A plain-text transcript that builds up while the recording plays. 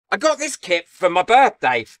I got this kit for my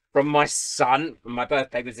birthday from my son. My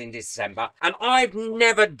birthday was in December, and I've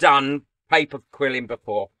never done paper quilling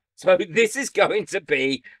before. So this is going to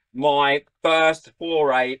be my first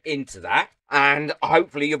foray into that. And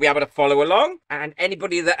hopefully you'll be able to follow along. And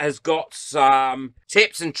anybody that has got some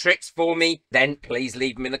tips and tricks for me, then please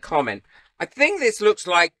leave them in a comment. I think this looks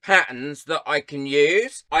like patterns that I can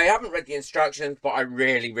use. I haven't read the instructions, but I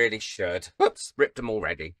really should. Whoops, ripped them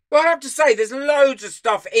already. Well, I have to say, there's loads of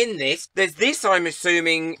stuff in this. There's this, I'm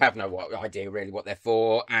assuming, I have no idea really what they're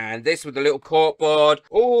for. And this with a little corkboard,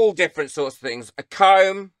 all different sorts of things. A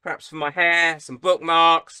comb, perhaps for my hair, some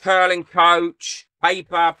bookmarks, curling coach,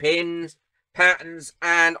 paper, pins, patterns,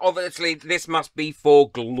 and obviously this must be for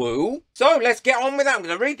glue. So let's get on with that. I'm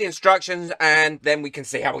going to read the instructions and then we can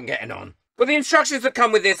see how we're getting on. Well, the instructions that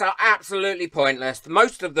come with this are absolutely pointless.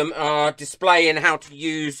 Most of them are displaying how to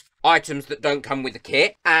use items that don't come with the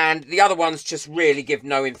kit, and the other ones just really give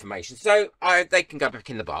no information. So they can go back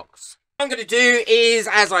in the box. What I'm going to do is,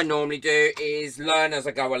 as I normally do, is learn as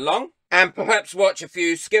I go along. And perhaps watch a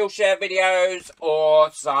few Skillshare videos or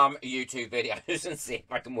some YouTube videos and see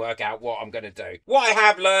if I can work out what I'm going to do. What I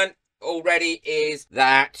have learned already is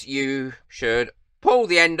that you should pull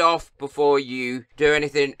the end off before you do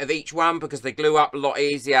anything of each one, because they glue up a lot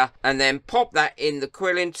easier. And then pop that in the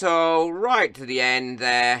quilling tool right to the end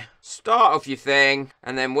there. Start off your thing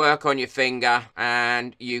and then work on your finger,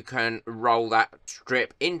 and you can roll that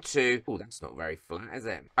strip into... Oh, that's not very flat, is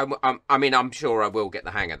it? I mean, I'm sure I will get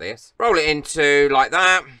the hang of this. Roll it into, like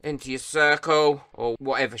that, into your circle or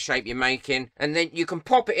whatever shape you're making. And then you can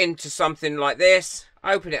pop it into something like this.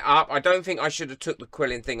 Open it up. I don't think I should have took the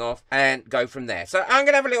quilling thing off, and go from there. So I'm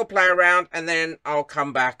going to have a little play around and then I'll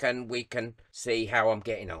come back and we can see how I'm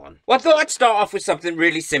getting on. Well, I thought I'd start off with something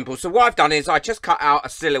really simple. So what I've done is I just cut out a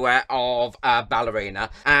silhouette of a ballerina,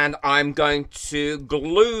 and I'm going to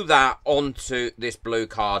glue that onto this blue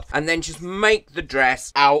card and then just make the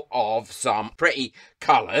dress out of some pretty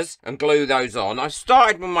colours and glue those on. I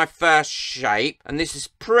started with my first shape, and this is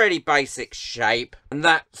pretty basic shape, and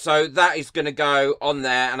that is going to go on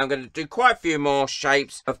there, and I'm going to do quite a few more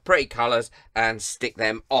shapes of pretty colours and stick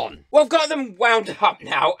them on. Well, I've got them wound up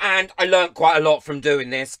now, and I learnt quite a lot from doing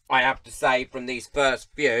this, I have to say, from these first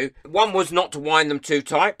few. One was not to wind them too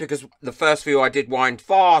tight, because the first few I did wind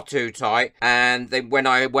far too tight, and then when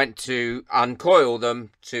I went to uncoil them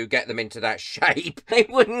to get them into that shape, they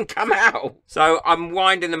wouldn't come out. So I'm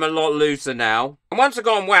winding them a lot looser now. And once I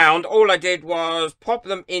got them wound, all I did was pop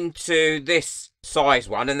them into this size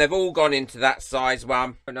one, and they've all gone into that size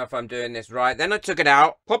one. I don't know if I'm doing this right. Then I took it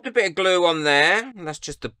out, popped a bit of glue on there, and that's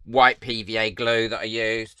just the white PVA glue that I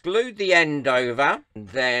used. Glued the end over, and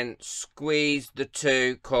then squeezed the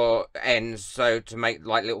two ends so to make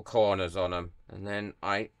like little corners on them. And then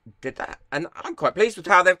I did that, and I'm quite pleased with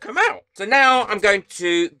how they've come out. So now I'm going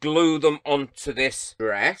to glue them onto this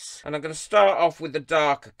dress, and I'm going to start off with the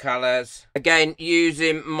darker colours. Again,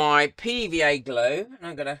 using my PVA glue, and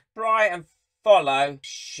I'm going to try and follow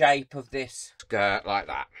shape of this skirt like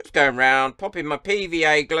that. Just going round, popping my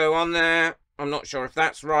PVA glue on there. I'm not sure if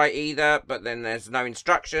that's right either, but then there's no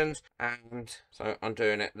instructions, and so I'm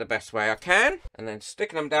doing it the best way I can, and then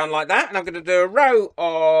sticking them down like that. And I'm going to do a row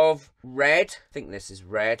of red, I think this is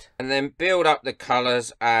red, and then build up the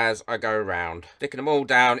colours as I go around, sticking them all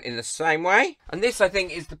down in the same way. And this, I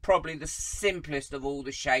think, is probably the simplest of all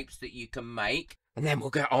the shapes that you can make. And then we'll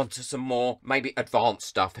get on to some more, maybe advanced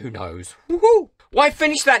stuff, who knows. Woohoo! Well, I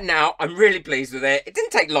finished that now. I'm really pleased with it. It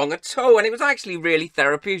didn't take long at all, and it was actually really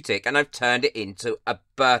therapeutic, and I've turned it into a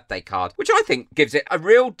birthday card, which I think gives it a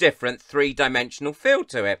real different three-dimensional feel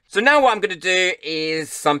to it. So now what I'm going to do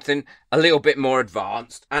is something a little bit more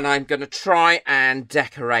advanced, and I'm going to try and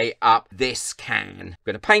decorate up this can. I'm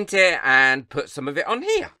going to paint it and put some of it on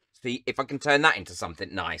here. See if I can turn that into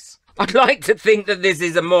something nice. I'd like to think that this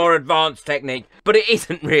is a more advanced technique, but it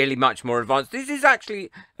isn't really much more advanced. This is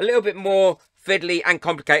actually a little bit more fiddly and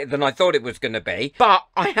complicated than I thought it was going to be, but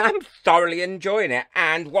I am thoroughly enjoying it,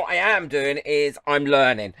 and what I am doing is I'm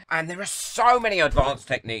learning, and there are so many advanced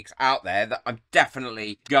techniques out there that I'm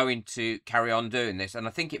definitely going to carry on doing this, and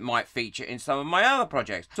I think it might feature in some of my other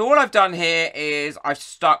projects. So all I've done here is I've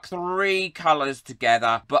stuck 3 colours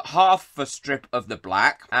together, but half a strip of the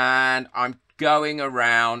black, and I'm going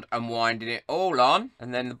around and winding it all on,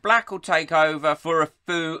 and then the black will take over for a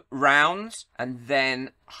few rounds, and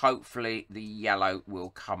then hopefully the yellow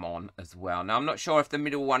will come on as well. Now I'm not sure if the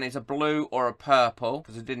middle one is a blue or a purple,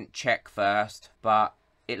 because I didn't check first, but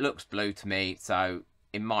it looks blue to me, so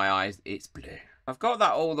in my eyes it's blue. I've got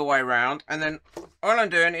that all the way around, and then all I'm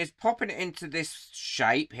doing is popping it into this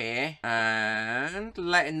shape here and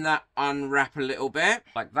letting that unwrap a little bit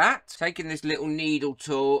like that. Taking this little needle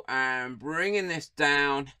tool and bringing this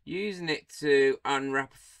down, using it to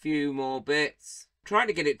unwrap a few more bits. Trying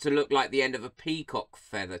to get it to look like the end of a peacock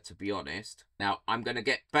feather, to be honest. Now, I'm going to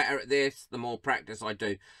get better at this the more practice I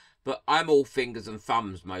do. But I'm all fingers and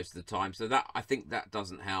thumbs most of the time, so that I think that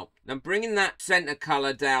doesn't help. I'm bringing that centre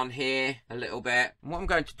colour down here a little bit. And what I'm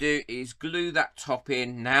going to do is glue that top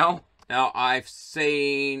in now. Now, I've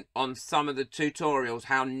seen on some of the tutorials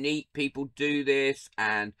how neat people do this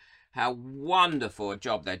and how wonderful a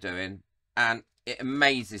job they're doing. And it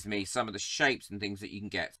amazes me, some of the shapes and things that you can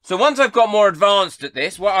get. So once I've got more advanced at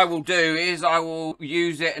this, what I will do is I will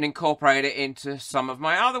use it and incorporate it into some of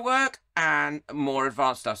my other work and more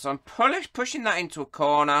advanced stuff. So I'm pushing that into a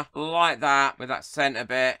corner like that with that center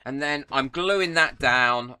bit, and then I'm gluing that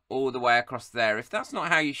down all the way across there. If that's not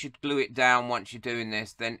how you should glue it down once you're doing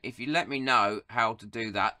this, then if you let me know how to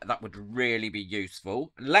do that, that would really be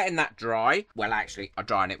useful. Letting that dry, well actually I'm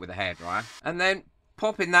drying it with a hairdryer, and then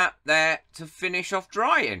popping that there to finish off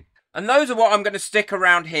drying. And those are what I'm going to stick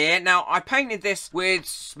around here. Now, I painted this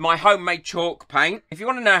with my homemade chalk paint. If you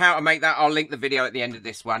want to know how to make that, I'll link the video at the end of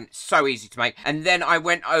this one. It's so easy to make. And then I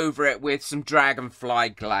went over it with some dragonfly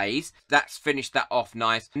glaze. That's finished that off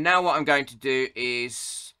nice. Now what I'm going to do is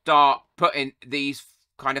start putting these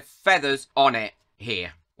kind of feathers on it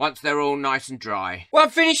here, once they're all nice and dry. Well,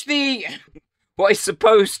 I've finished the what is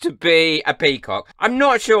supposed to be a peacock. I'm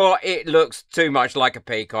not sure it looks too much like a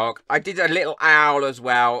peacock. I did a little owl as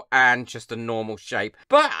well and just a normal shape,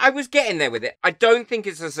 but I was getting there with it. I don't think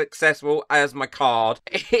it's as successful as my card.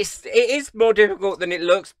 It is more difficult than it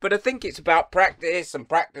looks, but I think it's about practice and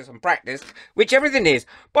practice and practice, which everything is.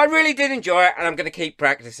 But I really did enjoy it, and I'm going to keep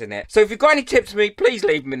practicing it. So if you've got any tips for me, please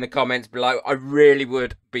leave them in the comments below. I really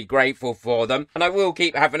would be grateful for them, and I will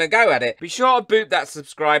keep having a go at it. Be sure to boop that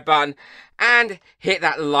subscribe button and hit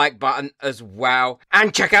that like button as well,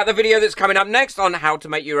 and check out the video that's coming up next on how to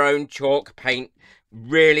make your own chalk paint.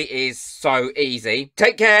 Really is so easy.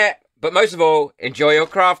 Take care, but most of all, enjoy your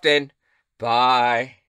crafting. Bye.